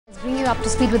Bring you up to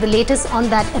speed with the latest on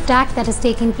that attack that has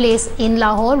taken place in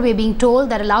Lahore. We're being told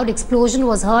that a loud explosion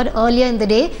was heard earlier in the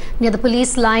day near the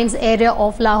police lines area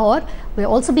of Lahore. We're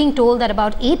also being told that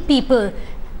about 8 people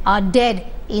are dead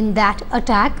in that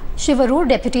attack. Shiv Arur,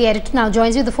 Deputy Editor, now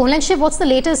joins you on the phone line. Shiv, what's the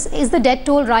latest? Is the death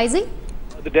toll rising?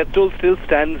 The death toll still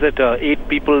stands at 8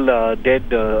 people dead.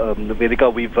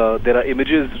 Vedika, there are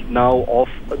images now of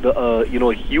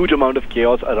the huge amount of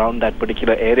chaos around that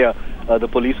particular area. The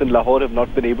police in Lahore have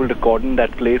not been able to cordon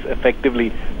that place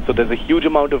effectively. So there's a huge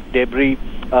amount of debris.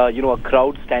 A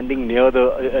crowd standing near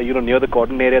the near the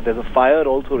cordon area. There's a fire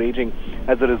also raging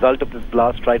as a result of this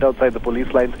blast right outside the police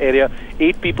lines area.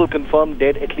 8 people confirmed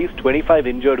dead, at least 25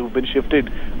 injured who've been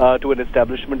shifted to an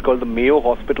establishment called the Mayo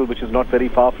Hospital, which is not very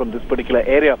far from this particular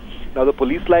area. Now the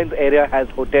police lines area has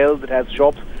hotels, it has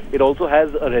shops, it also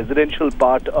has a residential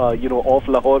part of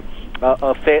Lahore,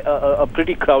 a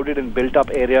pretty crowded and built up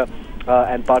area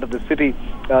and part of the city.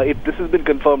 This has been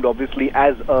confirmed obviously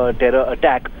as a terror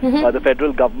attack. The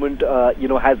federal government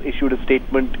has issued a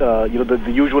statement,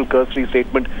 the usual cursory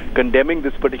statement condemning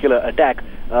this particular attack,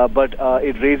 but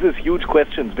it raises huge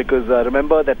questions because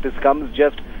remember that this comes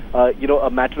just a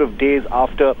matter of days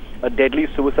after a deadly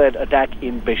suicide attack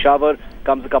in Peshawar,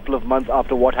 comes a couple of months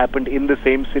after what happened in the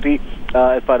same city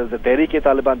as far as the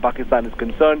Tehreek-e-Taliban Pakistan is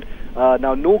concerned.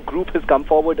 Now, no group has come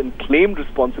forward and claimed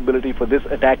responsibility for this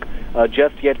attack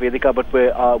just yet, Vedika, but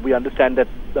we understand that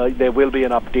there will be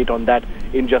an update on that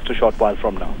in just a short while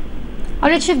from now. All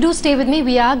right, Shiv, do stay with me.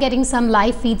 We are getting some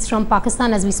live feeds from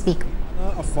Pakistan as we speak.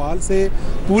 अफवाल से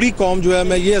पूरी कौम जो है,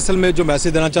 मैं ये असल में जो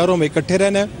मैसेज देना चाह रहा हूँ, मैं इकट्ठे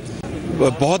रहना है।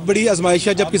 बहुत बड़ी आजमाइश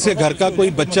है जब किसी घर का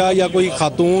कोई बच्चा या कोई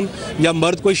खातून या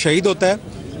मर्द कोई शहीद होता है,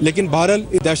 लेकिन बहरहाल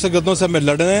दहशतगर्दों से हमें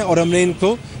लड़ना है और हमने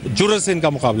इनको जुर्रत से इनका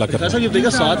मुकाबला करना है।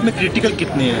 साथ में क्रिटिकल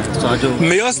कितने हैं?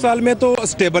 मेयो अस्पताल में तो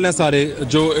स्टेबल हैं सारे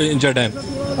जो इंजर्ड हैं।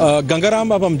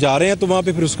 गंगाराम अब हम जा रहे हैं तो वहाँ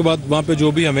पे फिर उसके बाद वहाँ पे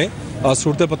जो भी हमें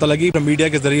सूरतें पता लगी मीडिया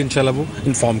के जरिए इंशाल्लाह वो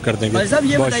इन्फॉर्म कर देंगे। भाई साहब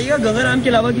ये बताइएगा, गंगाराम के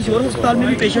अलावा किसी और अस्पताल में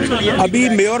भी पेशेंट्स लिए? अभी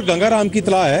मेयो और गंगाराम की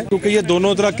इतला है क्योंकि ये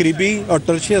दोनों तरह करीबी और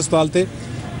टर्शियरी अस्पताल थे,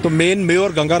 तो मेन मेयो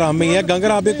और गंगाराम में ही है।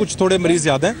 गंगाराम में कुछ थोड़े मरीज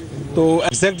ज्यादा हैं, तो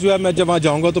एग्जैक्ट जो है मैं जब वहाँ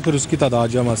जाऊँगा तो फिर उसकी तादाद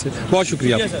जो है वहाँ से। बहुत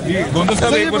शुक्रिया।